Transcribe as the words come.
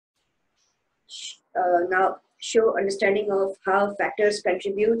now show understanding of how factors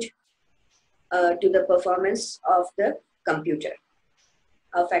contribute to the performance of the computer.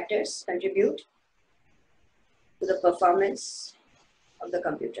 How factors contribute to the performance of the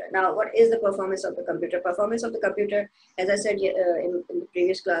computer. Now, what is the performance of the computer? Performance of the computer, as I said in the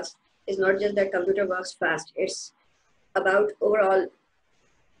previous class, is not just that computer works fast. It's about overall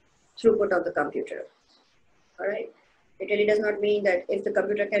throughput of the computer. All right. It really does not mean that if the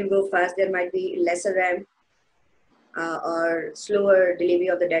computer can go fast, there might be lesser RAM or slower delivery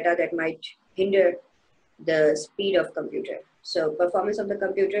of the data that might hinder the speed of computer. So performance of the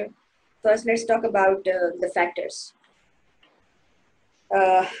computer. First, let's talk about the factors.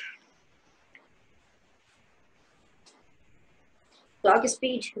 Clock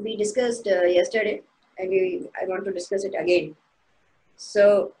speed we discussed yesterday, and I want to discuss it again.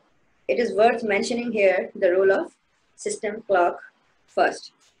 So it is worth mentioning here the role of system clock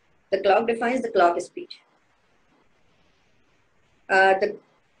first. The clock defines the clock speed. The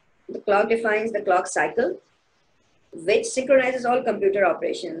clock defines the clock cycle, which synchronizes all computer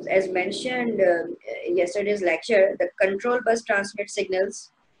operations. As mentioned in yesterday's lecture, the control bus transmits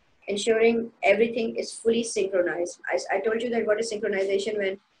signals, ensuring everything is fully synchronized. I told you that what is synchronization,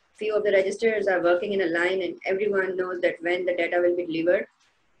 when few of the registers are working in a line and everyone knows that when the data will be delivered,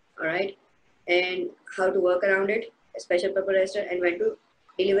 all right, and how to work around it, a special purpose register, and when to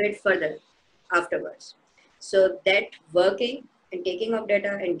deliver it further afterwards. So that working and taking of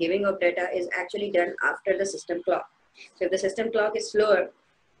data and giving of data is actually done after the system clock. So if the system clock is slower,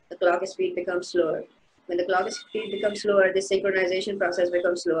 the clock speed becomes slower. When the clock speed becomes slower, the synchronization process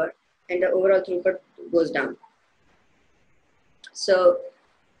becomes slower and the overall throughput goes down. So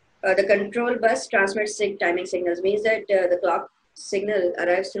the control bus transmits timing signals, means that the clock signal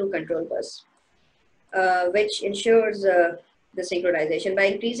arrives through control bus, which ensures the synchronization. By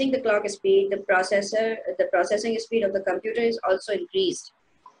increasing the clock speed, the processing speed of the computer is also increased.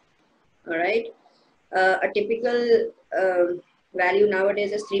 All right. A typical value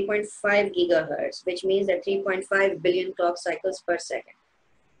nowadays is 3.5 gigahertz, which means that 3.5 billion clock cycles per second.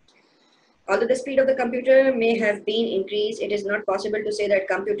 Although the speed of the computer may have been increased, it is not possible to say that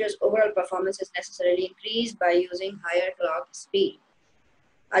computer's overall performance is necessarily increased by using higher clock speed.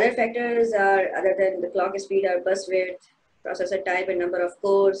 Other factors are, other than the clock speed, are bus width, processor type and number of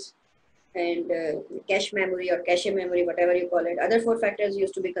cores, and cache memory or cache memory, whatever you call it. Other four factors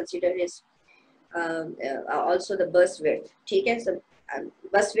used to be considered is also the bus width. Okay? So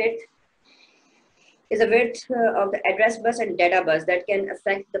bus width is the width of the address bus and data bus that can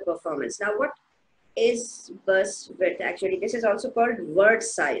affect the performance. Now, what is bus width actually? This is also called word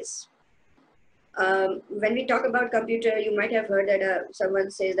size. When we talk about computer, you might have heard that someone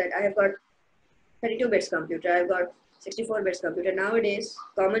says that I have got 32 bits computer, I've got 64 bits computer. Nowadays,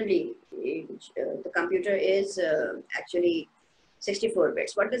 commonly, the computer is actually 64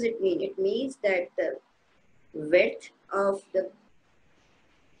 bits. What does it mean? It means that the width of the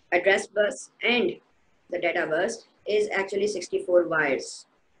address bus and the data bus is actually 64 wires.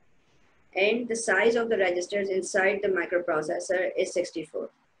 And the size of the registers inside the microprocessor is 64.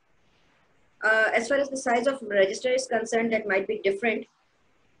 As far as the size of register is concerned, that might be different,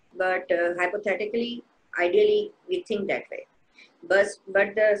 but hypothetically, ideally, we think that way.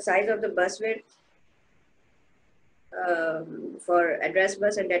 But the size of the bus width for address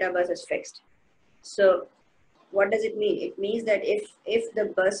bus and data bus is fixed. So what does it mean? It means that if the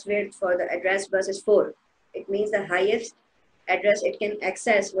bus width for the address bus is 4, it means the highest address it can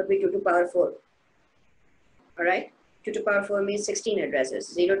access would be 2 to the power 4. All right, 2 to the power 4 means 16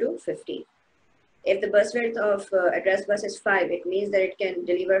 addresses, 0 to 50. If the bus width of address bus is 5, it means that it can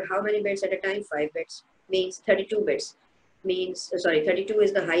deliver how many bits at a time? 5 bits, means 32 bits. Means, sorry, 32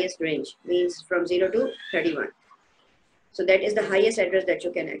 is the highest range, means from 0 to 31. So that is the highest address that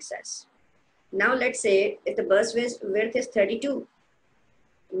you can access. Now let's say if the bus width is 32,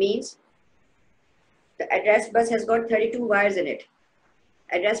 means the address bus has got 32 wires in it.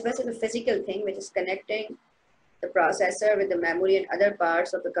 Address bus is a physical thing which is connecting the processor with the memory and other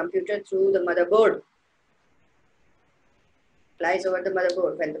parts of the computer through the motherboard. Flies over the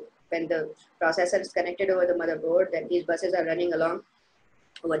motherboard. When the processor is connected over the motherboard, then these buses are running along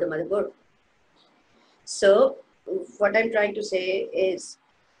over the motherboard. So what I'm trying to say is,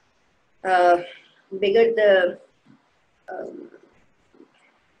 bigger the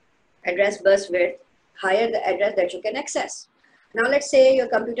address bus width, higher the address that you can access. Now let's say your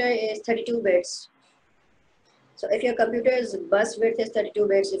computer is 32 bits. So if your computer's bus width is 32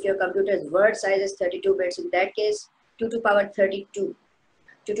 bits, if your computer's word size is 32 bits, in that case, 2 to the power 32.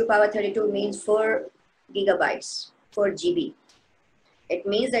 2 to the power 32 means 4 gigabytes, 4 GB. It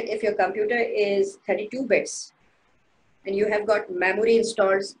means that if your computer is 32 bits and you have got memory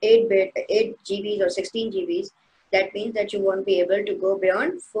installed 8 GBs or 16 GBs, that means that you won't be able to go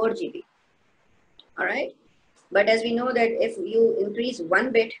beyond 4 GB. All right. But as we know that if you increase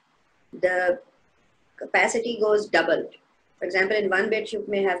 1 bit, the capacity goes double. For example, in 1 bit you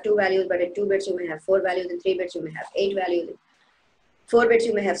may have 2 values, but in 2 bits you may have 4 values, in 3 bits you may have 8 values, in 4 bits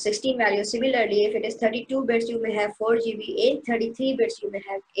you may have 16 values. Similarly, if it is 32 bits, you may have 4 GB. In 33 bits, you may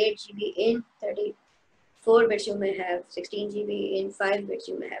have 8 GB. In 34 bits, you may have 16 GB. In 5 bits,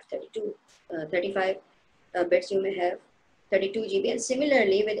 you may have 35 bits, you may have 32 GB. And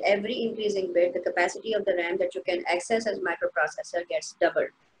similarly, with every increasing bit, the capacity of the RAM that you can access as microprocessor gets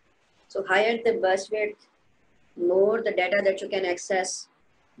doubled. So higher the bus width, more the data that you can access,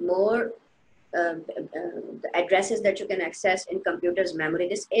 more the addresses that you can access in computer's memory.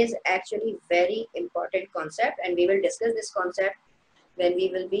 This is actually very important concept, and we will discuss this concept when we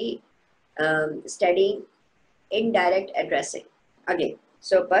will be studying indirect addressing again.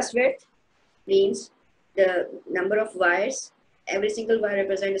 So bus width means the number of wires. Every single wire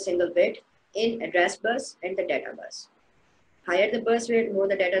represents a single bit in address bus and the data bus. Higher the bus width, more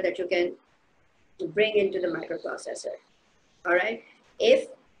the data that you can bring into the microprocessor. All right. If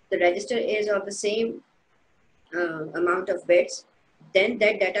the register is of the same amount of bits, then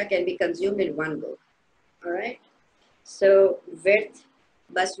that data can be consumed in one go. All right. So width,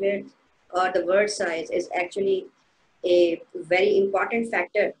 bus width, or the word size is actually a very important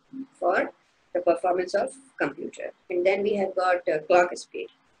factor for the performance of computer. And then we have got clock speed.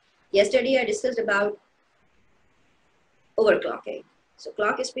 Yesterday I discussed about overclocking. So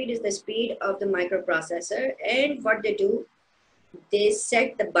clock speed is the speed of the microprocessor, and what they do, they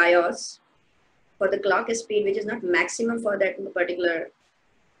set the BIOS for the clock speed, which is not maximum for that particular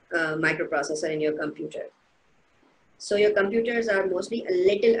microprocessor in your computer. So your computers are mostly a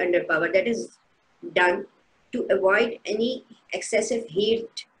little underpowered. That is done to avoid any excessive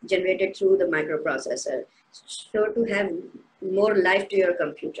heat generated through the microprocessor, so to have more life to your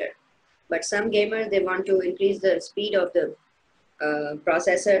computer. But some gamers, they want to increase the speed of the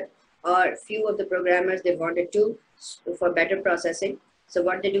processor, or few of the programmers, they wanted to for better processing. So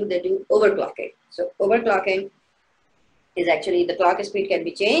what they do overclocking. So overclocking is actually the clock speed can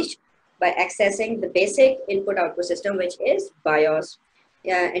be changed by accessing the basic input output system, which is BIOS.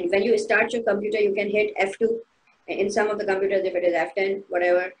 Yeah, and when you start your computer, you can hit F2. In some of the computers, if it is F10,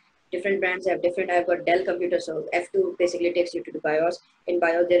 whatever, different brands have different. I've got Dell computer, so F2 basically takes you to the BIOS. In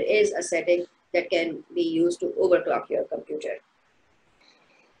BIOS, there is a setting that can be used to overclock your computer.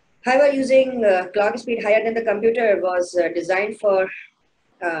 However, using clock speed higher than the computer was designed for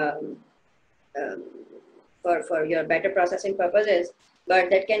your better processing purposes,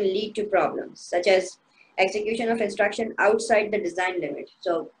 but that can lead to problems such as execution of instruction outside the design limit.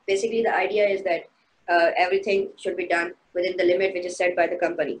 So basically, the idea is that everything should be done within the limit which is set by the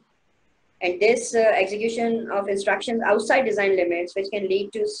company. And this execution of instructions outside design limits, which can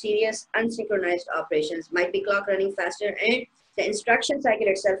lead to serious unsynchronized operations, might be clock running faster and the instruction cycle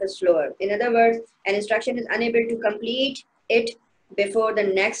itself is slower. In other words, an instruction is unable to complete it before the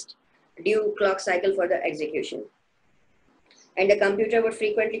next due clock cycle for the execution. And the computer would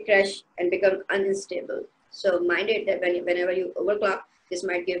frequently crash and become unstable. So mind it that whenever you overclock, this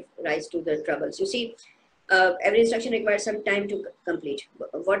might give rise to the troubles. You see, every instruction requires some time to complete.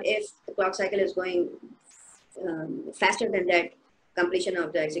 What if the clock cycle is going faster than that completion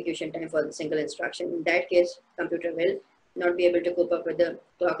of the execution time for the single instruction? In that case, computer will not be able to cope up with the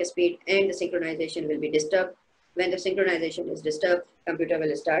clock speed, and the synchronization will be disturbed. When the synchronization is disturbed, computer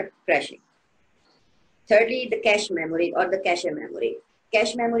will start crashing. Thirdly, the cache memory or the cache memory.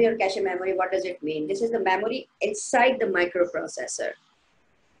 Cache memory or cache memory, what does it mean? This is the memory inside the microprocessor.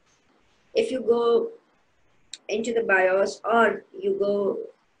 If you go into the BIOS or you go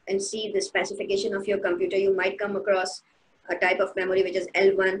and see the specification of your computer, you might come across a type of memory which is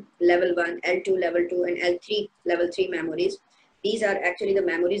L1 level 1, L2 level 2, and L3 level 3 memories. These are actually the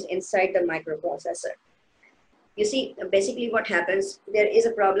memories inside the microprocessor. You see, basically what happens, there is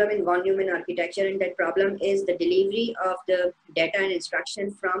a problem in von Neumann architecture, and that problem is the delivery of the data and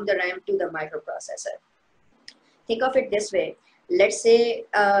instruction from the RAM to the microprocessor. Think of it this way. Let's say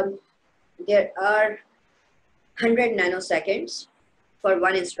there are 100 nanoseconds for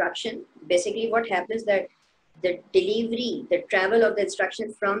one instruction. Basically what happens that the delivery, the travel of the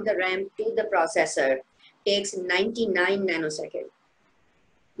instruction from the RAM to the processor takes 99 nanoseconds.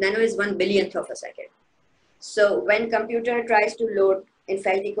 Nano is 1 billionth of a second. So when computer tries to load, in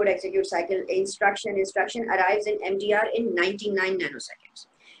fact, it could execute cycle instruction arrives in MTR in 99 nanoseconds.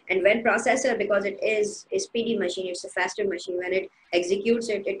 And when processor, because it is a speedy machine, it's a faster machine, when it executes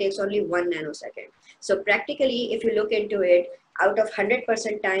it, it takes only 1 nanosecond. So practically, if you look into it, out of 100%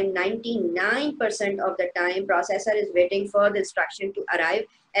 time, 99% of the time, processor is waiting for the instruction to arrive.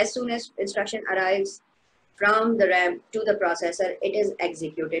 As soon as instruction arrives from the RAM to the processor, it is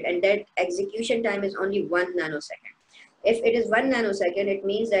executed, and that execution time is only 1 nanosecond. If it is 1 nanosecond, it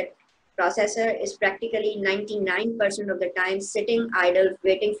means that processor is practically 99% of the time sitting idle,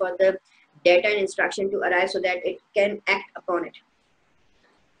 waiting for the data and instruction to arrive so that it can act upon it.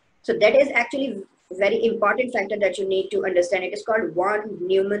 So that is actually very important factor that you need to understand. It is called von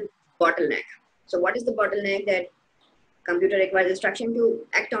Neumann bottleneck. So what is the bottleneck? That computer requires instruction to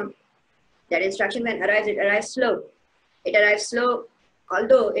act on. That instruction when arrives, it arrives slow. It arrives slow,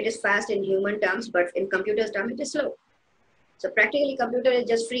 although it is fast in human terms, but in computer's terms, it is slow. So practically computer is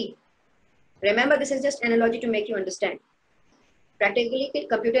just free. Remember, this is just analogy to make you understand. Practically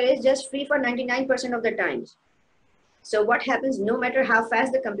computer is just free for 99% of the times. So what happens, no matter how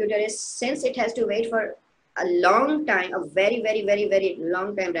fast the computer is, since it has to wait for a long time, a very, very, very, very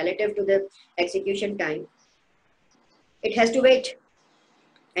long time relative to the execution time, it has to wait.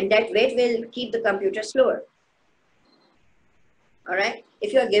 And that wait will keep the computer slower. All right.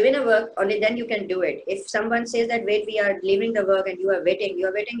 If you are given a work, only then you can do it. If someone says that, wait, we are leaving the work and you are waiting, you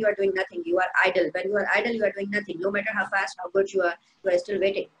are doing nothing. You are idle. When you are idle, you are doing nothing. No matter how fast, how good you are still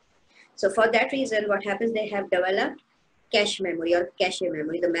waiting. So for that reason, what happens, they have developed cache memory or cache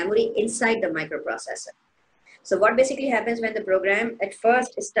memory, the memory inside the microprocessor. So what basically happens when the program at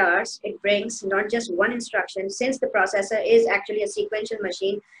first starts, it brings not just one instruction. Since the processor is actually a sequential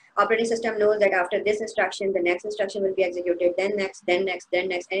machine, operating system knows that after this instruction, the next instruction will be executed, then next, then next, then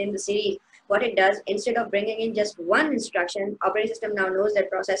next. And in the series, what it does, instead of bringing in just one instruction, operating system now knows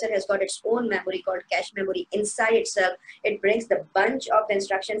that processor has got its own memory called cache memory inside itself. It brings the bunch of the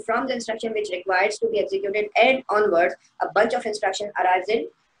instruction from the instruction which requires to be executed and onwards, a bunch of instruction arrives in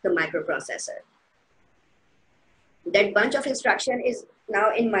the microprocessor. That bunch of instruction is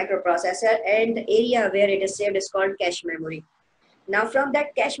now in microprocessor, and the area where it is saved is called cache memory. Now from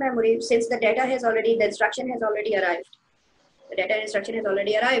that cache memory, since the instruction has already arrived, the data and instruction has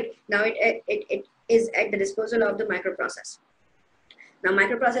already arrived, now it is at the disposal of the microprocessor. Now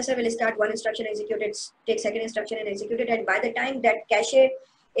microprocessor will start one instruction, execute it, take second instruction and execute it, and by the time that cache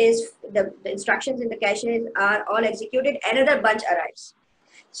is, the instructions in the cache are all executed, another bunch arrives.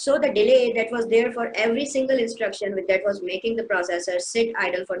 So the delay that was there for every single instruction that was making the processor sit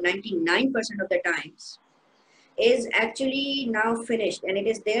idle for 99% of the times is actually now finished, and it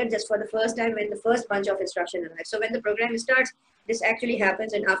is there just for the first time when the first bunch of instruction arrives. So when the program starts, this actually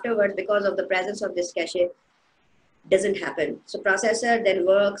happens, and afterwards, because of the presence of this cache, doesn't happen. So processor then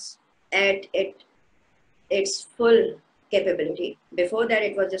works at its full capability. Before that,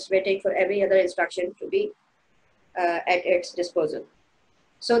 it was just waiting for every other instruction to be at its disposal.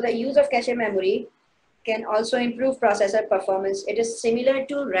 So the use of cache memory can also improve processor performance. It is similar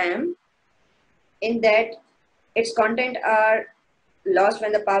to RAM in that its content are lost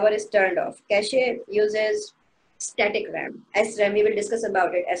when the power is turned off. Cache uses static RAM, SRAM, we will discuss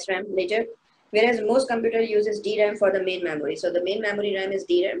about it, SRAM later, whereas most computer uses DRAM for the main memory. So the main memory RAM is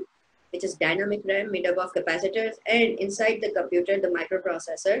DRAM, which is dynamic RAM made up of capacitors, and inside the computer, the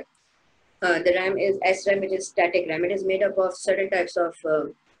microprocessor, the RAM is SRAM, which is static RAM. It is made up of certain types of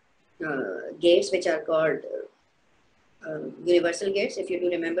gates, which are called universal gates. If you do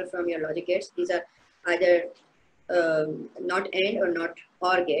remember from your logic gates, these are either not AND or not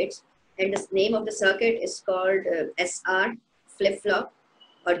OR gates. And the name of the circuit is called SR flip-flop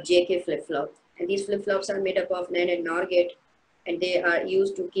or JK flip-flop. And these flip-flops are made up of NAND and NOR gate, and they are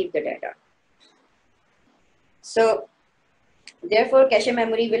used to keep the data. So therefore, cache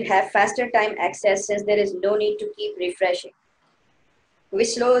memory will have faster time access since there is no need to keep refreshing, which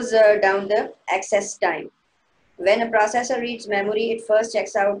slows down the access time. When a processor reads memory, it first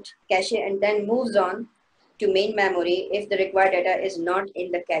checks out cache and then moves on to main memory if the required data is not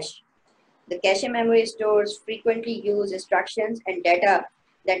in the cache. The cache memory stores frequently used instructions and data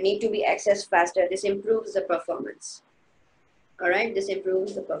that need to be accessed faster. This improves the performance. All right, this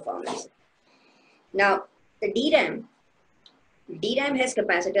improves the performance. Now, the DRAM has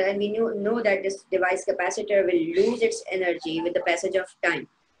capacitor, and we know that this device capacitor will lose its energy with the passage of time.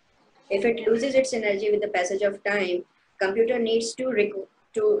 If it loses its energy with the passage of time, computer needs to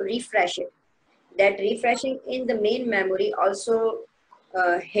refresh it. That refreshing in the main memory also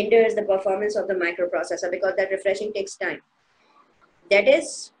hinders the performance of the microprocessor because that refreshing takes time. That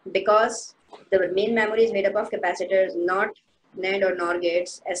is because the main memory is made up of capacitors, not NAND or NOR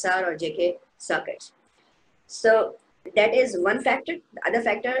gates, SR or JK circuits. So That is one factor. The other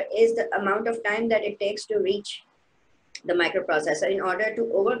factor is the amount of time that it takes to reach the microprocessor. In order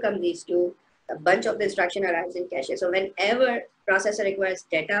to overcome these two, a bunch of the instruction arrives in cache. So whenever processor requires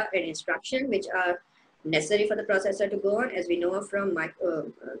data and instruction, which are necessary for the processor to go on, as we know from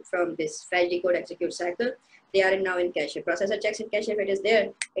this fetch, decode, execute cycle, they are now in cache. Processor checks in cache. If it is there,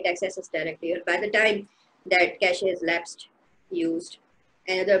 it accesses directly. By the time that cache is lapsed, used,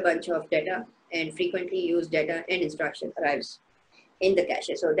 another bunch of data and frequently used data and instruction arrives in the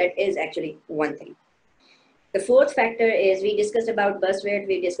cache. So that is actually one thing. The fourth factor is, we discussed about bus weight,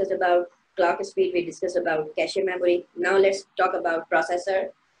 we discussed about clock speed, we discussed about cache memory. Now let's talk about processor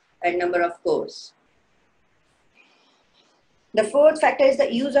and number of cores. The fourth factor is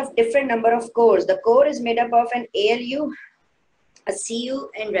the use of different number of cores. The core is made up of an ALU, a CU,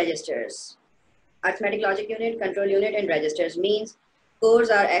 and registers. Arithmetic logic unit, control unit, and registers. Means cores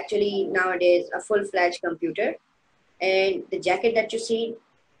are actually nowadays a full-fledged computer. And the jacket that you see,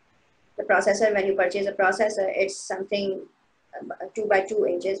 the processor, when you purchase a processor, it's something 2 by 2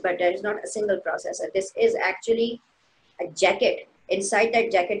 inches, but there is not a single processor. This is actually a jacket. Inside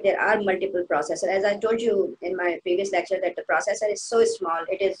that jacket, there are multiple processors. As I told you in my previous lecture, that the processor is so small.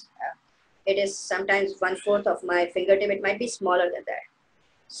 It is sometimes 1/4 of my fingertip. It might be smaller than that.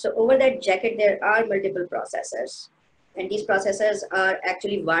 So over that jacket, there are multiple processors. And these processors are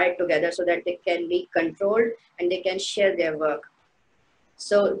actually wired together so that they can be controlled and they can share their work.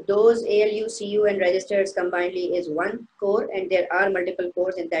 So those ALU, CU, and registers combinedly is one core, and there are multiple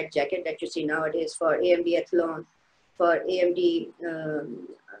cores in that jacket that you see nowadays for AMD Athlon, for AMD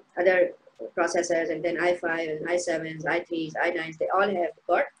other processors, and then i5, and i7s, i3s, i9s, they all have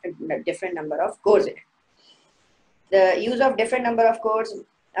got a different number of cores in it. The use of different number of cores,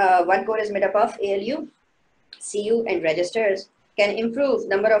 one core is made up of ALU, CU, and registers, can improve,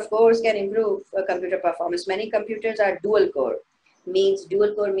 number of cores can improve computer performance. Many computers are dual core.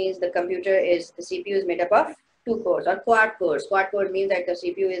 Dual core means the CPU is made up of 2 cores, or quad cores. Quad core means that the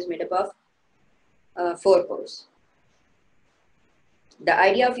CPU is made up of 4 cores. The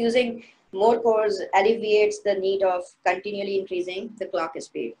idea of using more cores alleviates the need of continually increasing the clock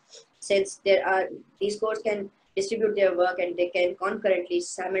speed, since these cores can distribute their work and they can concurrently,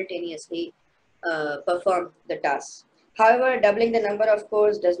 simultaneously perform the tasks. However, doubling the number of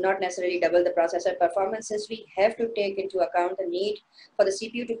cores does not necessarily double the processor performance, since we have to take into account the need for the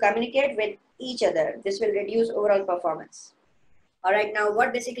CPU to communicate with each other. This will reduce overall performance. All right, now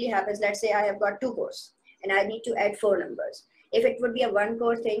what basically happens, let's say I have got 2 cores and I need to add 4 numbers. If it would be a 1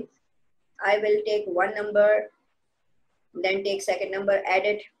 core thing, I will take 1 number, then take 2nd number, add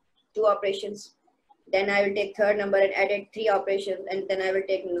it, 2 operations. Then I will take 3rd number and add it, 3 operations. And then I will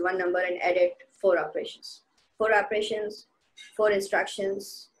take 1 number and add it, 4 operations. 4 operations, 4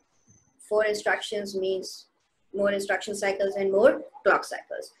 instructions. 4 instructions means more instruction cycles and more clock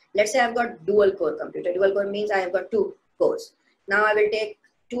cycles. Let's say I've got dual core computer. Dual core means I have got 2 cores. Now I will take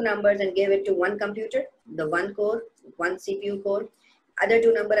 2 numbers and give it to 1 computer, the 1 core, 1 CPU core, other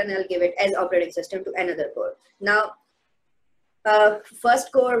 2 number, and I'll give it as operating system to another core. Now,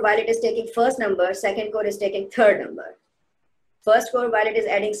 first core, while it is taking first number, second core is taking third number. First core, while it is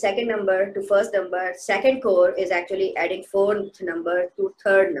adding second number to first number, second core is actually adding fourth number to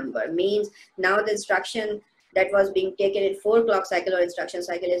third number. Means now the instruction that was being taken in 4 clock cycle or instruction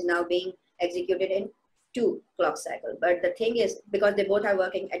cycle is now being executed in 2 clock cycle. But the thing is, because they both are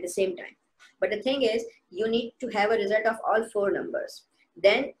working at the same time. But the thing is, you need to have a result of all 4 numbers.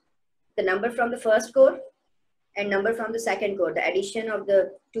 Then the number from the first core and number from the second core, the addition of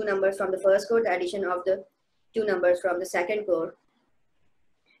the 2 numbers from the first core, the addition of the 2 numbers from the second core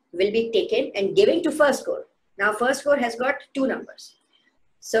will be taken and given to first core. Now first core has got 2 numbers.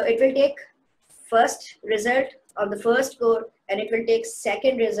 So it will take first result of the first core and it will take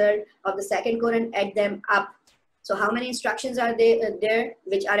second result of the second core and add them up. So how many instructions are there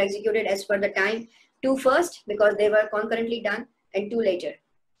which are executed as per the time? 2 first, because they were concurrently done, and 2 later.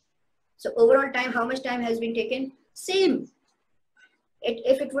 So overall time, how much time has been taken? Same.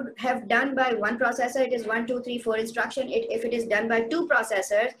 If it would have done by 1 processor, it is 1, 2, 3, 4 instruction. If it is done by 2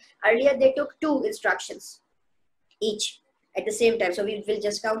 processors, earlier they took 2 instructions each at the same time. So we will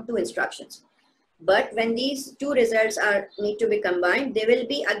just count 2 instructions. But when these 2 results need to be combined, they will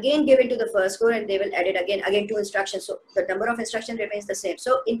be again given to the first core and they will add it again 2 instructions. So the number of instructions remains the same.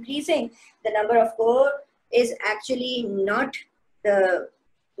 So increasing the number of core is actually not the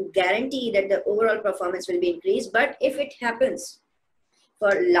guarantee that the overall performance will be increased. But if it happens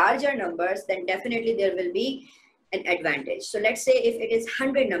for larger numbers, then definitely there will be an advantage. So let's say if it is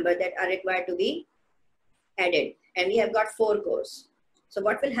 100 numbers that are required to be added and we have got 4 cores. So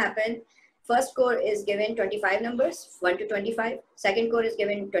what will happen? First core is given 25 numbers, 1 to 25. Second core is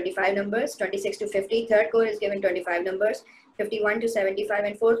given 25 numbers, 26 to 50. Third core is given 25 numbers, 51 to 75.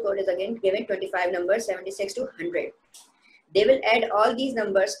 And fourth core is again given 25 numbers, 76 to 100. They will add all these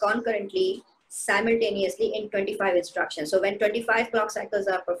numbers concurrently, simultaneously in 25 instructions. So when 25 clock cycles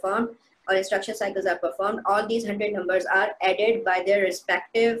are performed or instruction cycles are performed, all these 100 numbers are added by their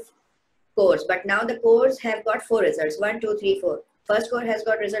respective cores. But now the cores have got 4 results, 1, 2, 3, 4. First core has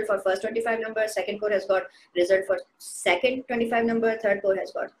got result for first 25 numbers, second core has got result for second 25 number, third core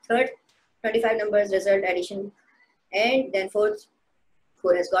has got third 25 numbers result addition, and then fourth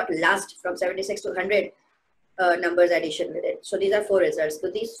core has got last from 76 to 100 numbers addition with it. So these are 4 results. So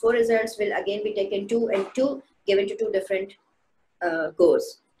these 4 results will again be taken 2 and 2, given to 2 different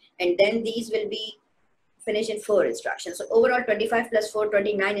cores, and then these will be finished in 4 instructions. So overall 25 plus 4,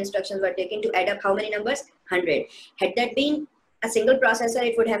 29 instructions were taken to add up how many numbers? 100. Had that been a single processor,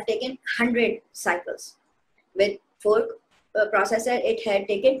 it would have taken 100 cycles. With 4 processor, it had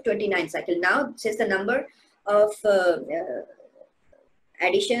taken 29 cycles. Now, since the number of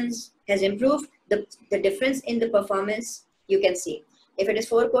additions has improved, the difference in the performance you can see. If it is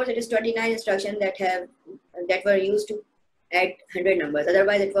 4 cores, it is 29 instructions that were used to add 100 numbers.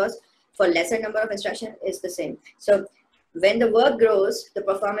 Otherwise, it was for lesser number of instructions is the same. So when the work grows, the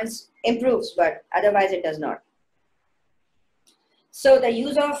performance improves, but otherwise it does not. So the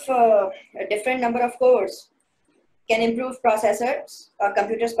use of a different number of cores can improve processors or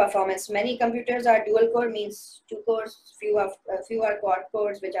computers' performance. Many computers are dual core, means 2 cores, few are quad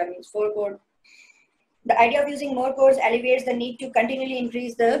cores, which means 4 core. The idea of using more cores alleviates the need to continually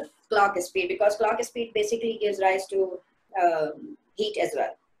increase the clock speed, because clock speed basically gives rise to heat as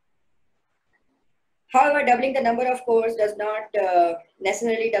well. However, doubling the number of cores does not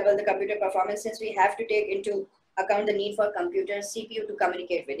necessarily double the computer performance, since we have to take into account the need for computers, CPU to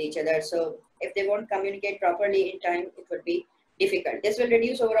communicate with each other. So if they won't communicate properly in time, it would be difficult. This will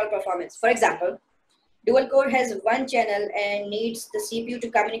reduce overall performance. For example, dual core has 1 channel and needs the CPU to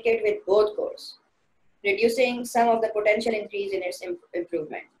communicate with both cores, reducing some of the potential increase in its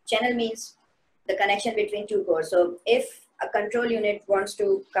improvement. Channel means the connection between 2 cores. So if a control unit wants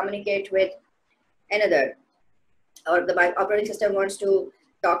to communicate with another, or the operating system wants to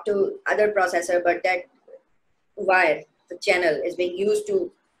talk to other processor, but that wire, the channel, is being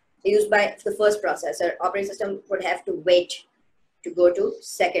used by the first processor, operating system would have to wait to go to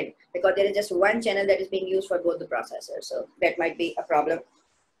second, because there is just 1 channel that is being used for both the processors. So that might be a problem.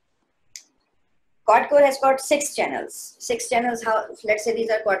 Quad core has got 6 channels. 6 channels, how, let's say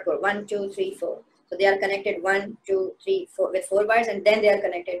these are quad core, 1, 2, 3, 4. So they are connected 1, 2, 3, 4 with 4 wires, and then they are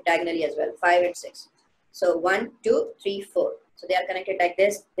connected diagonally as well, 5 and 6. So 1, 2, 3, 4. So they are connected like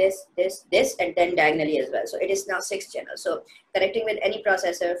this, and then diagonally as well. So it is now 6 channels. So connecting with any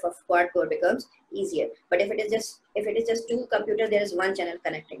processor for quad core becomes easier. But if it is just 2 computers, there is 1 channel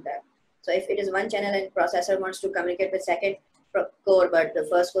connecting that. So if it is 1 channel and processor wants to communicate with second core, but the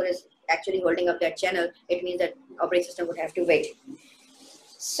first core is actually holding up that channel, it means that operating system would have to wait.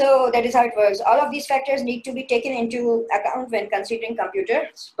 So that is how it works. All of these factors need to be taken into account when considering computer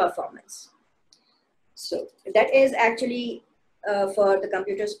performance. So that is actually for the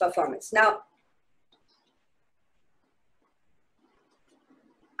computer's performance. Now,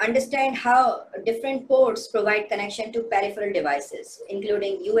 understand how different ports provide connection to peripheral devices,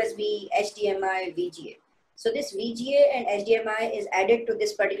 including USB, HDMI, VGA. So this VGA and HDMI is added to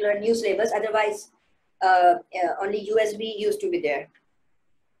this particular new syllabus. Otherwise, only USB used to be there.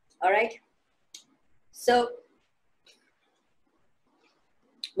 All right. So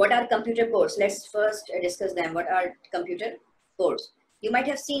what are computer ports? Let's first discuss them. What are computer ports? You might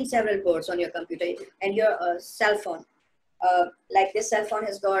have seen several ports on your computer and your cell phone. Like this cell phone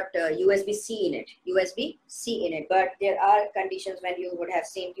has got USB-C in it, but there are conditions when you would have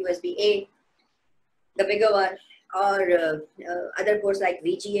seen USB-A, the bigger one, or other ports like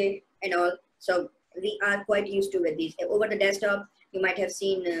VGA and all. So we are quite used to with these. Over the desktop, you might have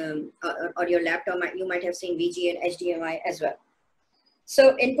seen, or your laptop, you might have seen VGA and HDMI as well.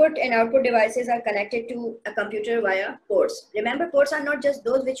 So input and output devices are connected to a computer via ports. Remember, ports are not just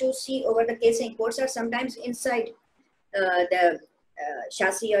those which you see over the casing. Ports are sometimes inside the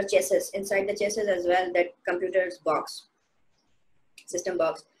chassis or chassis, inside the chassis as well, that computer's box, system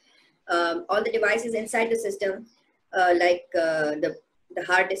box. All the devices inside the system, like the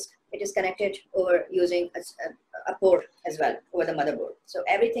hard disk, it is connected over using a port as well over the motherboard. So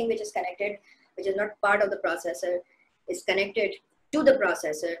everything which is connected, which is not part of the processor, is connected to the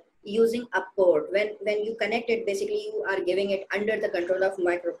processor using a port. When you connect it, basically you are giving it under the control of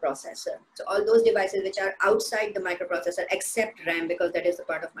microprocessor. So all those devices which are outside the microprocessor, except RAM, because that is the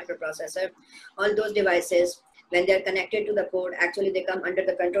part of microprocessor, all those devices, when they're connected to the port, actually they come under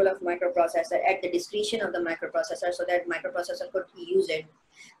the control of microprocessor at the discretion of the microprocessor, so that microprocessor could use it.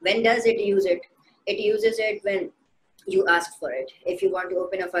 When does it use it? It uses it when you ask for it. If you want to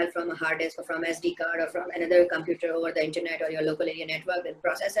open a file from a hard disk or from SD card or from another computer over the internet or your local area network, the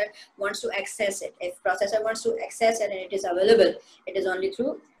processor wants to access it. If processor wants to access it and it is available, it is only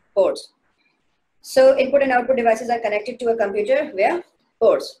through ports. So input and output devices are connected to a computer via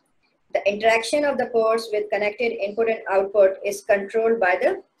ports. The interaction of the ports with connected input and output is controlled by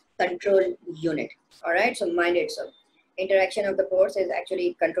the control unit. All right, so mind it. So interaction of the ports is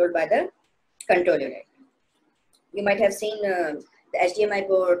actually controlled by the control unit. You might have seen the HDMI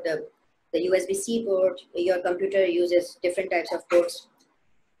port, the USB-C port. Your computer uses different types of ports,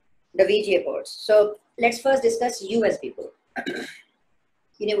 the VGA ports. So let's first discuss USB port.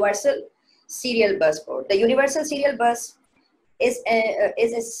 Universal Serial Bus port. The Universal Serial Bus is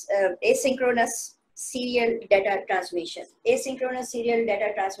asynchronous serial data transmission. Asynchronous serial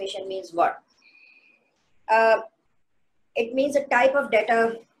data transmission means what? It means a type of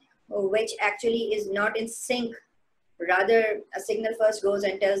data which actually is not in sync. Rather, a signal first goes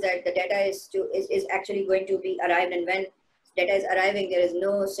and tells that the data is actually going to be arrived, and when data is arriving, there is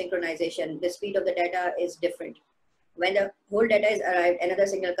no synchronization. The speed of the data is different. When the whole data is arrived, another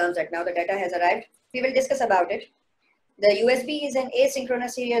signal comes that now the data has arrived. We will discuss about it. The USB is an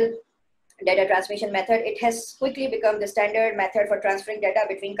asynchronous serial data transmission method. It has quickly become the standard method for transferring data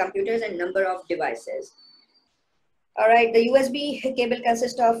between computers and number of devices. All right, the USB cable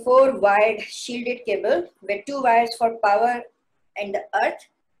consists of 4 wired shielded cable with 2 wires for power and the earth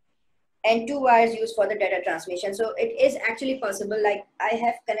and 2 wires used for the data transmission. So it is actually possible, like I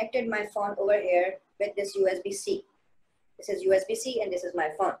have connected my phone over here with this USB-C. This is USB-C and this is my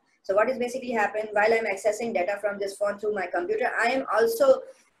phone. So what is basically happening while I'm accessing data from this phone through my computer, I am also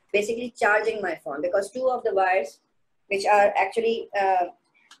basically charging my phone, because 2 of the wires, which are actually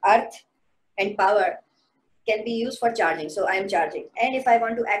earth and power, can be used for charging. So I am charging, and if I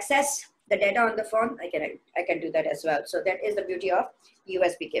want to access the data on the phone, I can do that as well. So that is the beauty of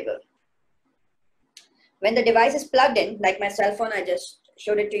USB cable. When the device is plugged in, like my cell phone, I just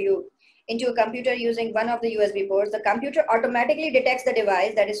showed it to you, into a computer using one of the USB ports, the computer automatically detects the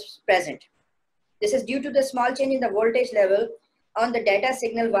device that is present. This is due to the small change in the voltage level on the data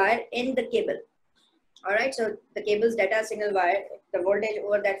signal wire in the cable. All right, so the cable's data signal wire, the voltage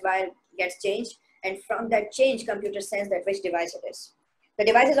over that wire gets changed, and from that change, computer sense that which device it is. The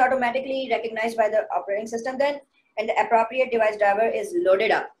device is automatically recognized by the operating system then, and the appropriate device driver is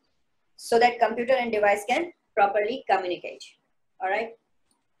loaded up so that computer and device can properly communicate. All right.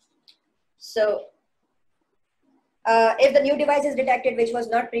 So if the new device is detected, which was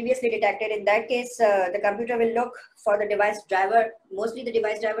not previously detected, in that case, the computer will look for the device driver. Mostly the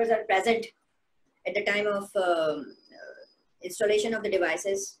device drivers are present at the time of installation of the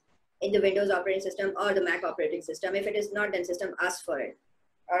devices in the Windows operating system or the Mac operating system. If it is not, then system asks for it.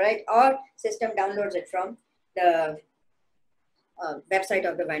 All right, or system downloads it from the website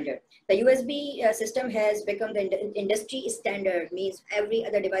of the vendor. The USB system has become the industry standard, means every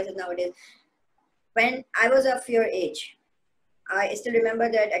other devices nowadays. When I was of your age, I still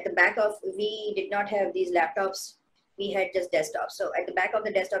remember that at the back of, we did not have these laptops. We had just desktops. So at the back of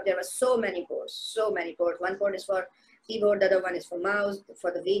the desktop, there were so many ports, so many ports. One port is for keyboard, the other one is for mouse,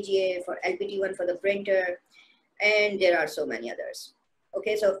 for the VGA, for LPT1, for the printer, and there are so many others.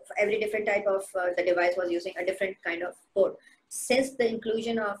 Okay, so for every different type of the device was using a different kind of port. Since the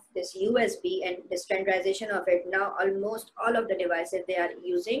inclusion of this USB and the standardization of it, now almost all of the devices, they are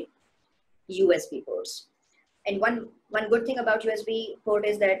using USB ports. And one good thing about USB port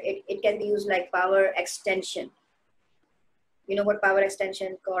is that it can be used like power extension. You know what power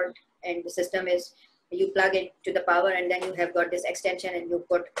extension called? And the system is, you plug it to the power and then you have got this extension and you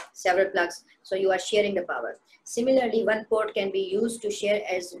put several plugs. So you are sharing the power. Similarly, one port can be used to share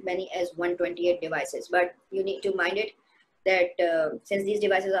as many as 128 devices. But you need to mind it that since these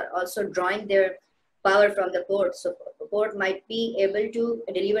devices are also drawing their power from the port, so the port might be able to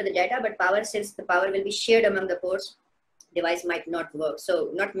deliver the data, but power, since the power will be shared among the ports, device might not work. So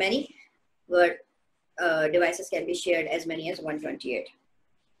not many, but devices can be shared as many as 128.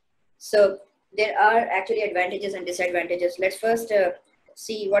 So there are actually advantages and disadvantages. Let's first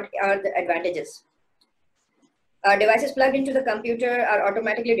see what are the advantages. Devices plugged into the computer are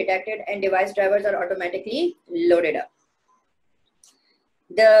automatically detected and device drivers are automatically loaded up.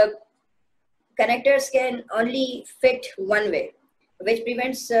 The connectors can only fit one way. which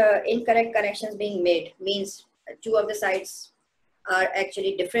prevents incorrect connections being made. Means two of the sides are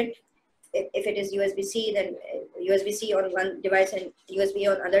actually different. If it is USB-C, then USB-C on one device and USB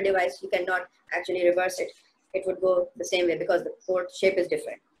on other device, you cannot actually reverse it. It would go the same way because the port shape is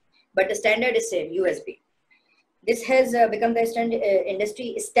different. But the standard is same, USB. This has become the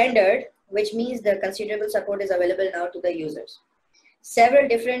industry standard, which means the considerable support is available now to the users. Several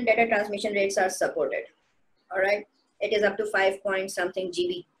different data transmission rates are supported. All right, it is up to 5 point something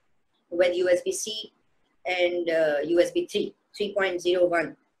GB with USB-C and USB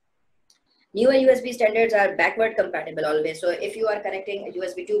 3.01. Newer USB standards are backward compatible always. So if you are connecting a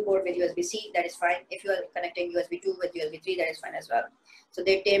USB 2 port with USB-C, that is fine. If you are connecting USB 2 with USB 3, that is fine as well. So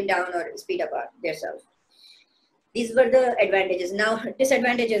they tame down or speed up themselves. These were the advantages. Now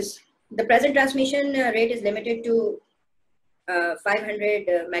disadvantages. The present transmission rate is limited to 500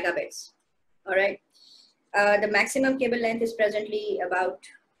 megabits. All right. The maximum cable length is presently about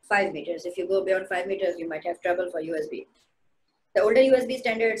 5 meters. If you go beyond 5 meters, you might have trouble for USB. The older USB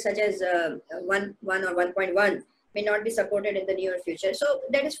standards such as 1 or 1.1 may not be supported in the near future. So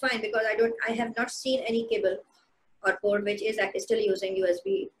that is fine because I have not seen any cable or port which is still using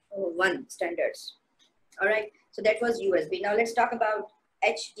USB 1 standards. All right. So that was USB. Now let's talk about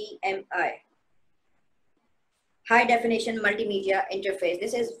HDMI. High definition multimedia interface.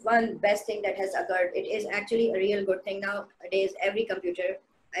 This is one best thing that has occurred. It is actually a real good thing nowadays. Every computer,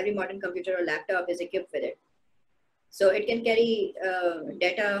 every modern computer or laptop is equipped with it. So it can carry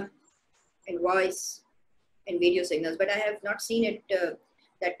data and voice and video signals, but I have not seen it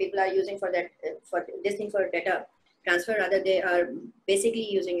that people are using for that for this thing for data transfer. Rather, they are basically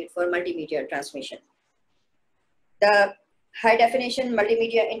using it for multimedia transmission. The high definition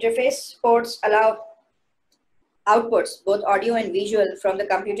multimedia interface ports allow outputs, both audio and visual, from the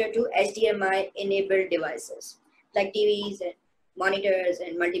computer to HDMI enabled devices like TVs and monitors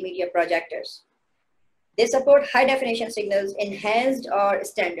and multimedia projectors. They support high definition signals, enhanced or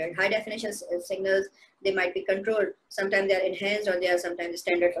standard. High definition signals, they might be controlled. Sometimes they are enhanced or they are sometimes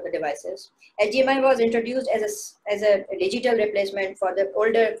standard for the devices. HDMI was introduced as a digital replacement for the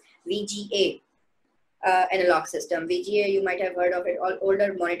older VGA analog system. VGA, you might have heard of it. All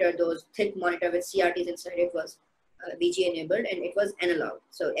older monitor, those thick monitor with CRTs inside it was VGA enabled and it was analog.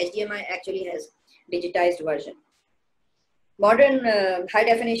 So HDMI actually has digitized version. Modern high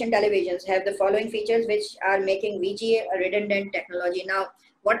definition televisions have the following features which are making VGA a redundant technology. Now,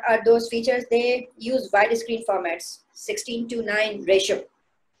 what are those features? They use widescreen formats, 16:9 ratio.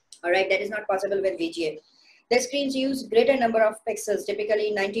 All right, that is not possible with VGA. The screens use greater number of pixels,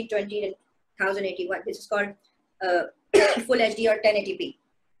 typically 1920 and 1081. This is called full HD or 1080p.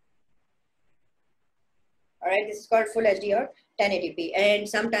 All right, this is called full HD or 1080p. And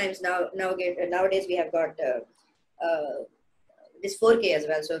sometimes nowadays we have got this 4K as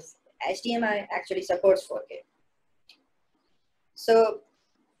well. So HDMI actually supports 4K. So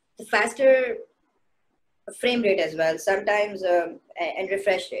the faster frame rate as well, sometimes and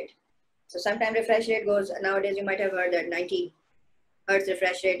refresh rate. So sometimes refresh rate goes, nowadays you might have heard that 90 Hertz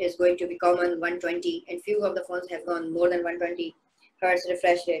refresh rate is going to be common, 120, and few of the phones have gone more than 120 Hertz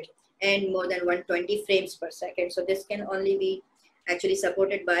refresh rate and more than 120 frames per second. So this can only be actually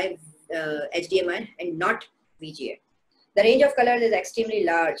supported by HDMI and not VGA. The range of colors is extremely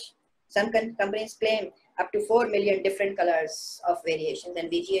large. Some companies claim up to 4 million different colors of variations,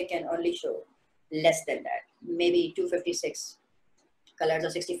 and VGA can only show less than that, maybe 256 colors or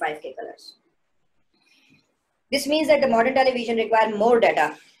 65K colors. This means that the modern television require more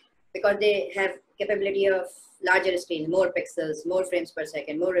data because they have capability of larger screens, more pixels, more frames per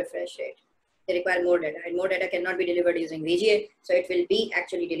second, more refresh rate. They require more data, and more data cannot be delivered using VGA, so it will be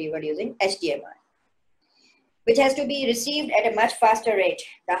actually delivered using HDMI, which has to be received at a much faster rate.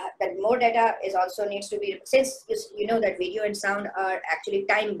 That more data is also needs to be, since you know that video and sound are actually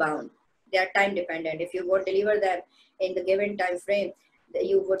time bound. They are time dependent. If you won't deliver them in the given time frame,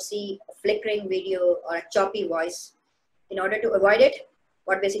 you would see a flickering video or a choppy voice. In order to avoid it,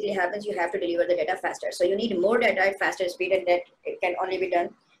 what basically happens, you have to deliver the data faster. So you need more data at faster speed, and that it can only be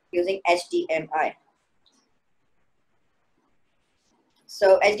done using HDMI.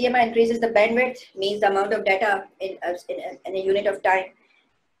 So HDMI increases the bandwidth, means the amount of data in a unit of time,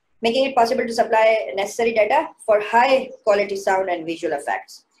 making it possible to supply necessary data for high quality sound and visual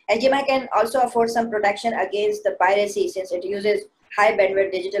effects. HDMI can also afford some protection against the piracy since it uses high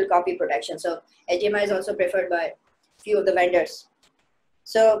bandwidth digital copy protection. So HDMI is also preferred by few of the vendors.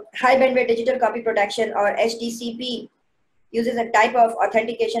 So high bandwidth digital copy protection, or HDCP, uses a type of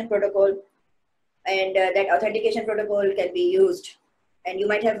authentication protocol, and that authentication protocol can be used And you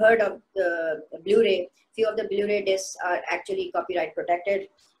might have heard of the Blu-ray. Few of the Blu-ray discs are actually copyright protected,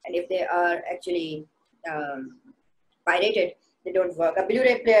 and if they are actually pirated, they don't work. A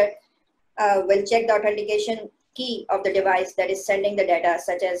Blu-ray player will check the authentication key of the device that is sending the data,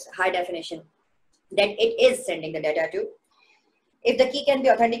 such as high definition, that it is sending the data to. If the key can be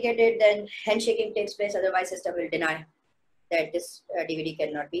authenticated, then handshaking takes place, otherwise system will deny that this DVD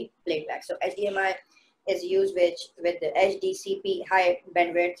cannot be played back. So HDMI is used with the HDCP, high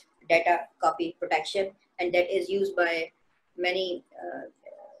bandwidth data copy protection, and that is used by many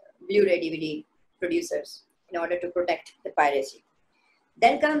Blu-ray DVD producers in order to protect the piracy.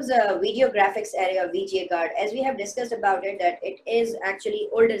 Then comes a video graphics area, VGA card. As we have discussed about it, that it is actually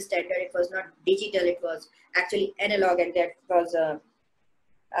older standard. It was not digital, it was actually analog, and that was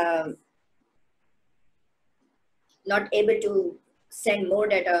not able to send more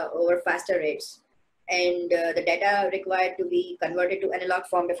data over faster rates. And the data required to be converted to analog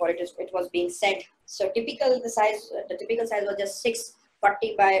form before it was being sent. So the typical size was just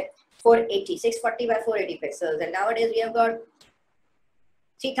 640 by 480, 640 by 480 pixels. And nowadays we have got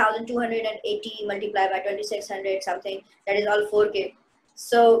 3280 multiplied by 2600 something, that is all 4K.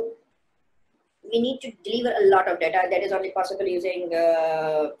 So we need to deliver a lot of data. That is only possible using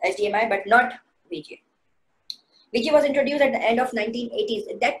HDMI, but not VGA. VGA was introduced at the end of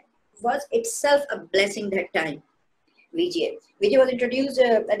 1980s. That was itself a blessing that time. VGA was introduced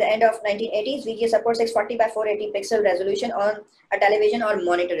at the end of 1980s. VGA supports 640 by 480 pixel resolution on a television or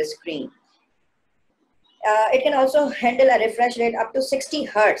monitor screen. It can also handle a refresh rate up to 60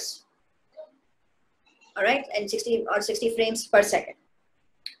 hertz, all right, and 60 frames per second,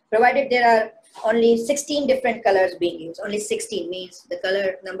 provided there are only 16 different colors being used. Only 16 means the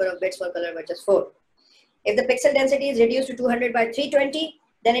color number of bits for color were just 4. If the pixel density is reduced to 200 by 320,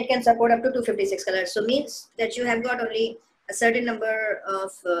 then it can support up to 256 colors. So means that you have got only a certain number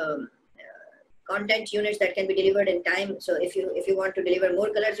of content units that can be delivered in time. So if you want to deliver more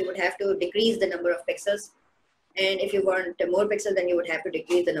colors, you would have to decrease the number of pixels. And if you want more pixels, then you would have to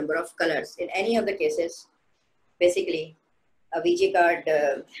decrease the number of colors. In any of the cases, basically, a VGA card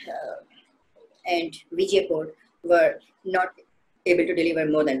and VGA port were not able to deliver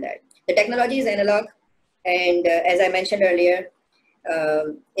more than that. The technology is analog, and as I mentioned earlier,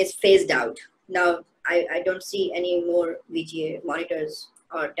 is phased out. Now, I don't see any more VGA monitors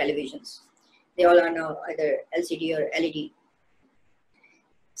or televisions. They all are now either LCD or LED.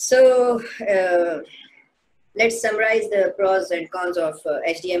 So let's summarize the pros and cons of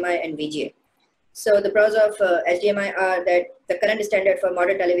HDMI and VGA. So the pros of HDMI are that the current standard for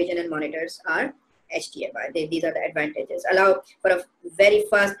modern television and monitors are HDMI. These are the advantages. Allow for a very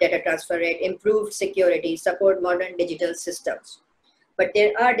fast data transfer rate, improved security, support modern digital systems. But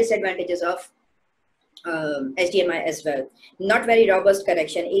there are disadvantages of HDMI as well. Not very robust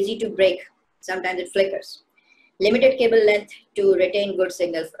connection, easy to break. Sometimes it flickers. Limited cable length to retain good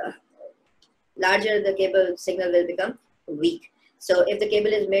signal. Larger the cable signal will become weak. So if the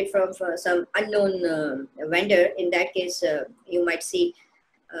cable is made from some unknown vendor, in that case, you might see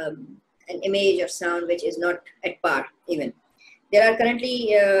an image or sound which is not at par even. There are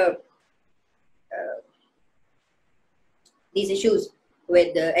currently these issues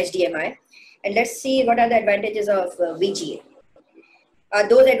with HDMI. And let's see what are the advantages of VGA.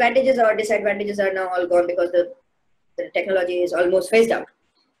 Those advantages or disadvantages are now all gone because the technology is almost phased out.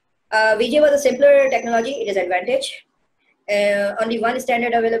 VGA was a simpler technology, it is advantage. Only one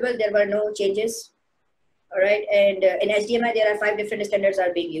standard available, there were no changes. All right, and in HDMI, there are 5 different standards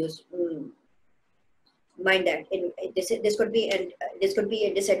are being used. Mind that. This could be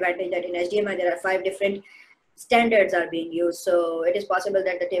a disadvantage that in HDMI, there are 5 different standards are being used. So it is possible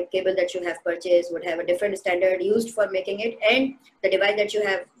that the cable that you have purchased would have a different standard used for making it, and the device that you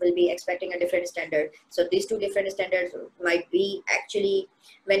have will be expecting a different standard. So these 2 different standards might be actually,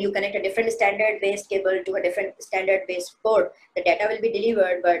 when you connect a different standard based cable to a different standard based port, the data will be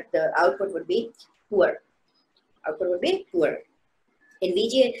delivered, but the output would be poor. In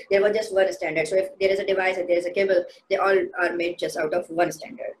VGA, there was just one standard. So if there is a device and there is a cable, they all are made just out of one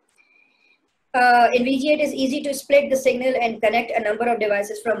standard. In VGA, it is easy to split the signal and connect a number of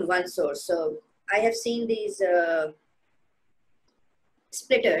devices from one source. So I have seen these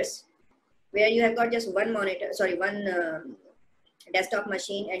splitters where you have got just one monitor, one desktop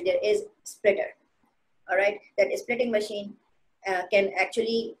machine, and there is splitter. All right, that splitting machine can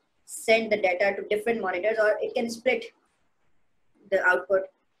actually send the data to different monitors, or it can split the output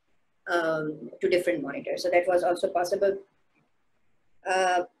to different monitors. So that was also possible.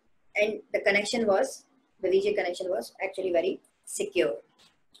 And the VGA connection was actually very secure.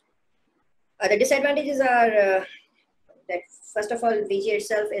 The disadvantages are that first of all, VGA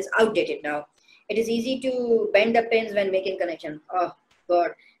itself is outdated now. It is easy to bend the pins when making connection. Oh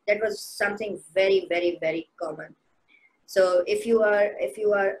God, that was something very, very, very common. So if you are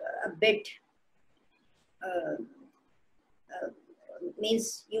a bit uh,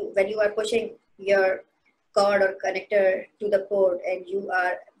 means you when you are pushing your cord or connector to the port and you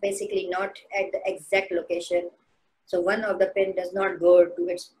are basically not at the exact location, so one of the pin does not go to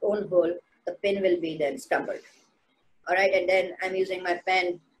its own hole, the pin will be then stumbled. All right, and then I'm using my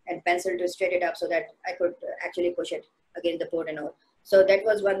pen and pencil to straight it up so that I could actually push it against the port and all. So that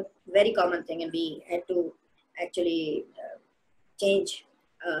was one very common thing, and we had to actually change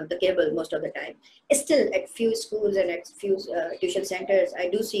the cable most of the time. Still, at few schools and at few tuition centers, I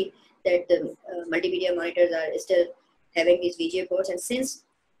do see that the multimedia monitors are still having these VGA ports. And since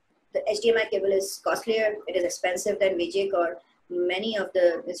the HDMI cable is costlier, it is expensive than VGA cord, many of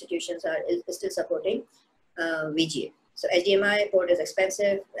the institutions are still supporting VGA. So HDMI port is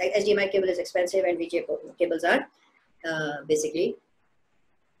expensive, HDMI cable is expensive, and VGA cables are basically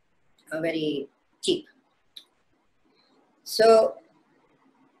very cheap. So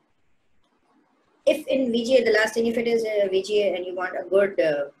if in VGA, the last thing, if it is a VGA and you want a good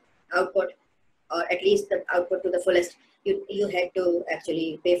output, or at least the output to the fullest, you had to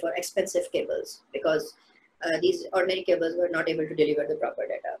actually pay for expensive cables, because these ordinary cables were not able to deliver the proper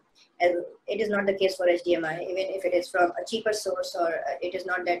data. And it is not the case for HDMI, even if it is from a cheaper source, or it is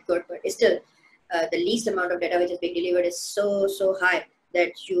not that good, but still the least amount of data which is being delivered is so high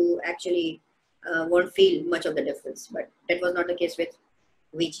that you actually won't feel much of the difference. But that was not the case with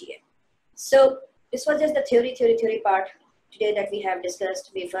VGA. So this was just the theory part today that we have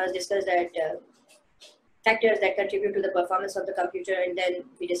discussed. We first discussed that factors that contribute to the performance of the computer, and then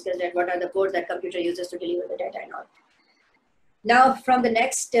we discussed that what are the codes that computer uses to deliver the data and all. Now from the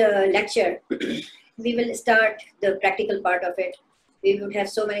next lecture, we will start the practical part of it. We would have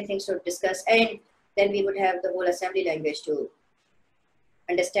so many things to discuss, and then we would have the whole assembly language to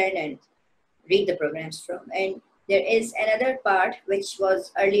understand and read the programs from. And there is another part which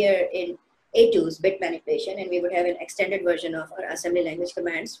was earlier in A2's bit manipulation, and we would have an extended version of our assembly language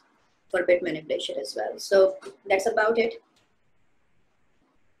commands for bit manipulation as well. So that's about it.